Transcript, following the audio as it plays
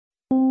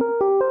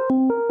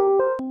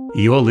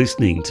You're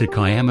listening to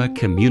Kiama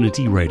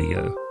Community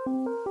Radio.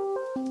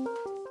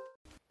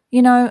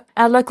 You know,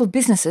 our local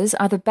businesses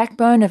are the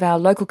backbone of our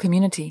local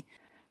community.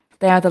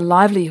 They are the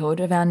livelihood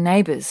of our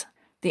neighbours,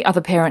 the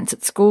other parents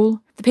at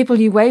school, the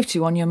people you wave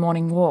to on your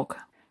morning walk.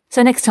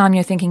 So next time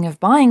you're thinking of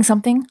buying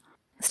something,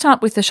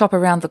 start with the shop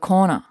around the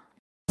corner.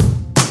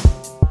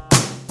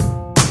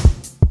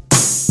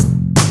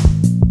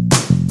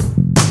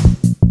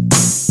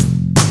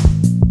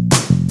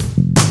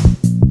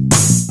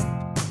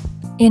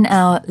 In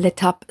our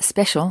L'Etape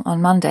special on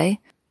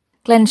Monday,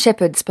 Glenn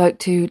Shepherd spoke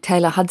to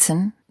Taylor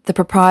Hudson, the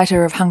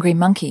proprietor of Hungry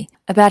Monkey,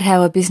 about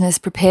how a business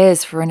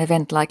prepares for an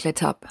event like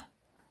L'Etape.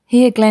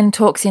 Here Glenn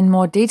talks in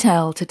more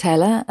detail to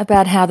Taylor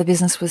about how the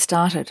business was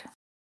started.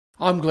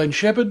 I'm Glenn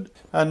Shepherd,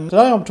 and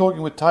today I'm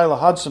talking with Taylor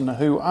Hudson,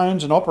 who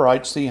owns and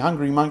operates the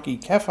Hungry Monkey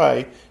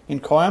Cafe in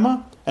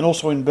Kiama and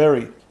also in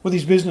Berry, with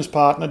his business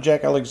partner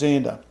Jack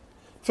Alexander.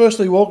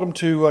 Firstly, welcome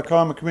to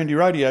Kiama Community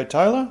Radio,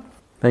 Taylor.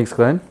 Thanks,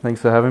 Glenn.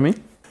 Thanks for having me.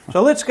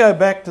 So let's go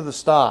back to the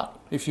start,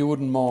 if you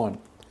wouldn't mind.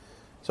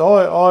 So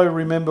I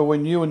remember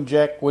when you and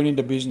Jack went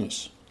into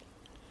business,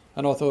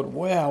 and I thought,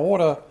 wow,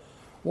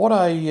 what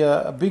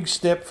a big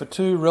step for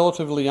two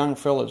relatively young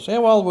fellas.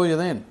 How old were you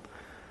then?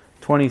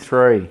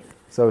 23.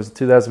 So it was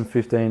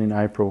 2015 in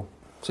April.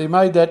 So you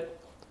made that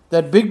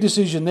big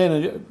decision then,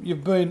 and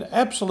you've been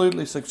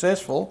absolutely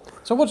successful.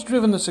 So what's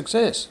driven the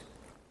success?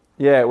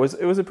 Yeah, it was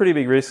a pretty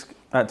big risk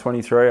at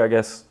 23, I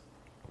guess.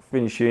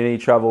 Finished uni,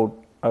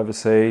 travelled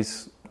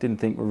overseas. Didn't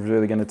think we were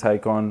really going to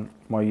take on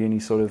my uni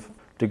sort of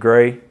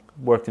degree.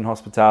 Worked in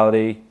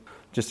hospitality,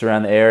 just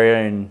around the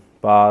area in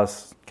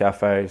bars,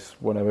 cafes,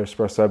 whatever,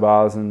 espresso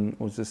bars, and it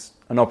was just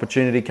an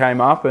opportunity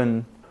came up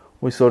and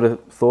we sort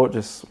of thought,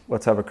 just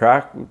let's have a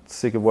crack. We're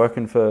sick of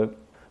working for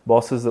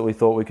bosses that we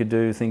thought we could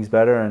do things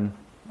better, and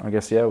I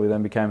guess, yeah, we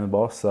then became the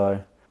boss. So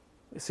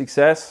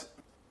success,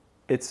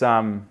 it's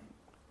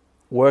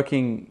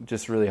working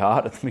just really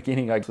hard at the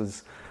beginning. It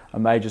was a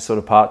major sort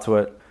of part to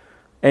it.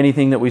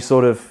 Anything that we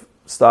sort of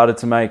started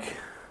to make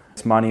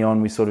money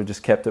on, we sort of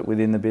just kept it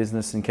within the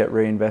business and kept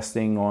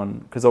reinvesting on,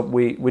 because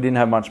we didn't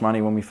have much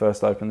money when we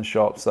first opened the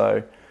shop,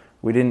 so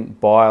we didn't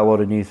buy a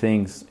lot of new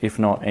things, if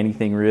not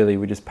anything really.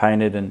 We just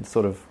painted and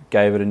sort of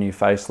gave it a new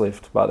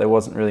facelift, but there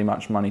wasn't really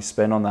much money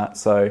spent on that.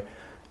 So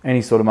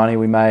any sort of money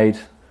we made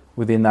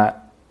within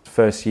that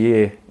first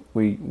year,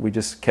 we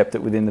just kept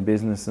it within the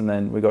business, and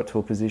then we got to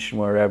a position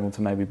where we were able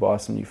to maybe buy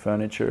some new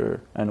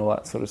furniture and all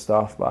that sort of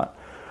stuff. But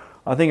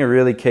I think a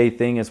really key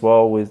thing as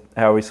well with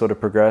how we sort of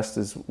progressed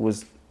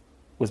was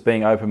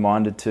being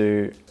open-minded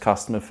to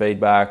customer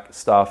feedback,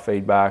 staff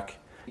feedback,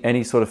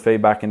 any sort of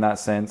feedback in that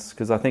sense.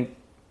 Because I think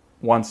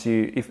once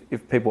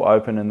if people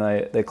open and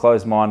they're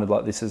closed-minded,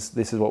 like this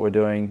is what we're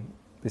doing,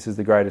 this is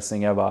the greatest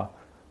thing ever,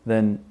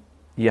 then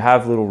you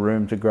have little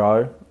room to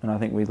grow. And I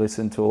think we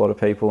listened to a lot of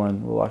people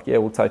and we're like, yeah,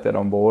 we'll take that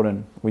on board.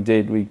 And we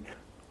did.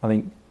 I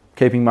think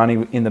keeping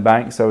money in the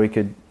bank so we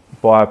could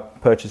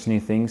purchase new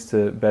things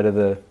to better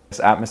the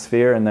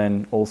atmosphere, and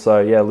then also,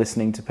 yeah,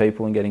 listening to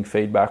people and getting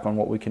feedback on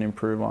what we can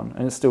improve on.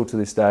 And it's still to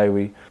this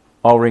day,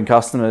 I'll ring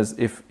customers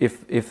if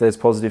there's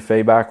positive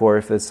feedback, or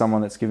if there's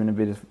someone that's given a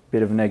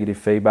bit of negative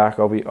feedback,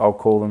 I'll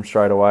call them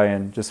straight away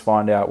and just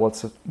find out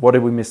what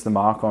did we miss the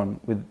mark on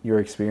with your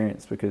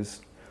experience,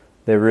 because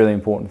they're really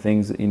important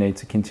things that you need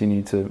to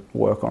continue to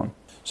work on.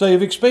 So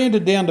you've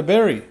expanded down to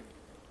Berry.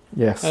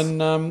 Yes.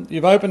 And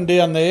you've opened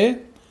down there.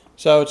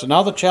 So it's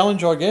another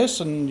challenge, I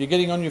guess, and you're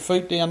getting on your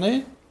feet down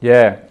there?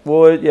 Yeah.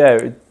 Well,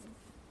 yeah,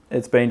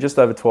 it's been just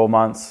over 12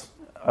 months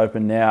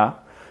open now.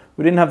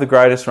 We didn't have the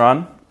greatest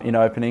run in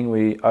opening.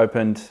 We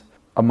opened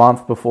a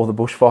month before the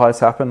bushfires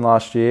happened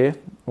last year,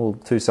 well,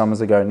 2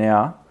 summers ago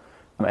now,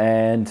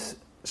 and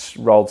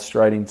rolled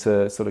straight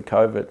into sort of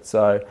COVID.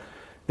 So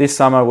this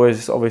summer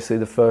was obviously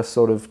the first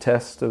sort of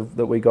test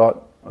that we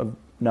got of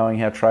knowing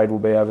how trade will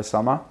be over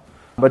summer.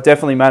 But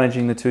definitely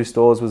managing the 2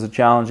 stores was a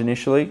challenge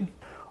initially.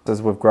 As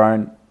we've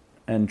grown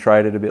and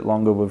traded a bit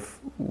longer,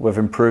 we've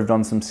improved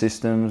on some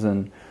systems,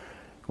 and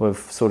we've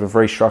sort of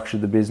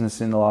restructured the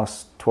business in the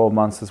last 12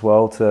 months as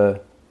well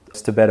to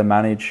better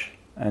manage,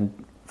 and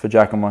for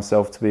Jack and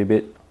myself to be a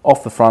bit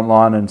off the front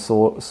line and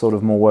sort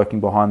of more working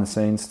behind the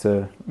scenes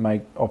to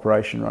make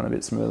operation run a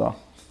bit smoother.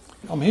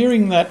 I'm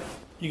hearing that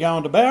you're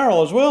going to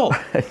Bowral as well.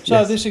 So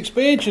Yes. This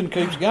expansion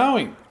keeps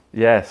going.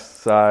 Yes,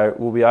 so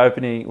we'll be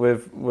opening.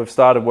 We've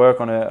started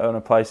work on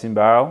a place in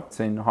Bowral. It's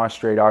in High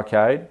Street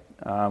Arcade,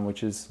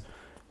 which is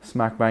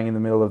smack bang in the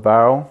middle of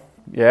Bowral.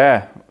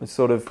 Yeah, it's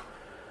sort of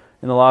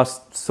in the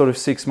last sort of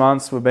 6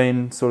 months we've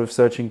been sort of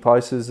searching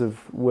places of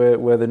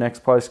where the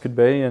next place could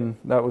be, and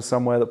that was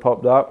somewhere that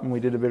popped up, and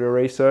we did a bit of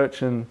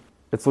research, and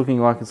it's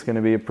looking like it's going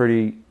to be a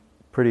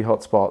pretty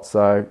hot spot.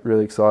 So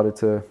really excited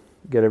to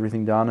get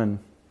everything done and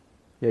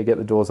get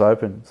the doors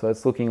open. So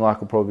it's looking like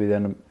it'll probably be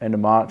the end of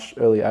March,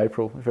 early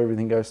April, if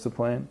everything goes to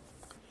plan.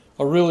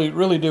 I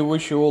really do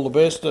wish you all the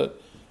best.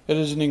 It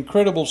is an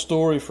incredible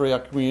story for our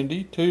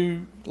community.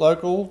 2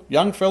 local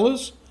young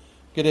fellas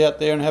get out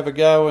there and have a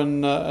go,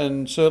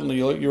 and certainly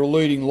you're a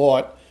leading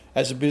light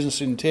as a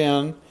business in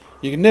town.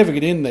 You can never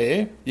get in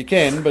there. You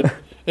can, but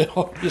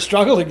You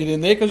struggle to get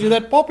in there because you're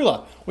that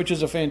popular, which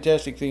is a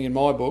fantastic thing in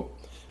my book.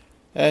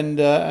 And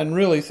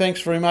really,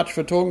 thanks very much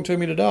for talking to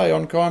me today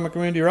on Kiama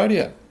Community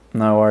Radio.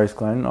 No worries,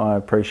 Glenn. I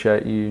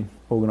appreciate you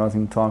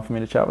organising the time for me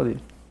to chat with you.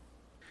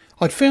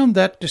 I'd found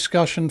that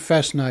discussion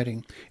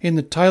fascinating, in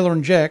that Taylor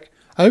and Jack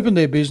opened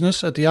their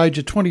business at the age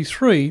of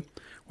 23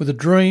 with a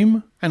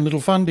dream and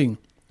little funding.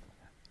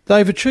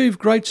 They've achieved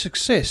great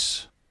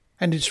success,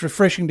 and it's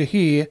refreshing to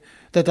hear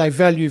that they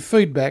value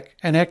feedback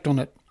and act on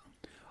it.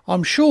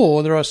 I'm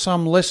sure there are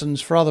some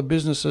lessons for other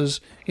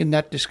businesses in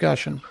that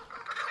discussion.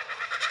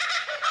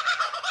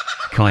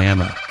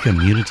 Kiama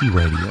Community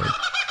Radio.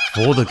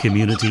 For the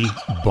community,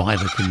 by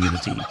the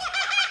community.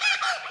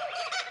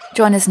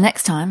 Join us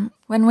next time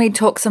when we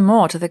talk some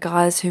more to the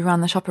guys who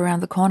run the shop around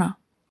the corner.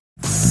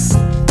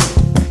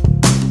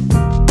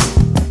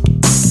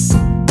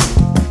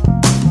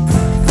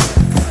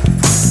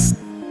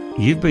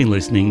 You've been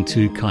listening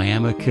to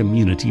Kiama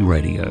Community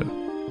Radio.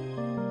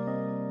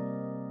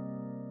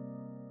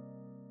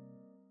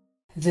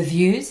 The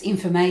views,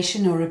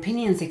 information or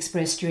opinions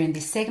expressed during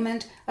this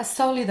segment are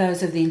solely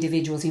those of the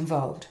individuals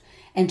involved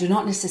and do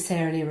not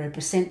necessarily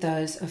represent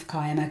those of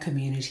Kiama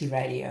Community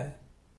Radio.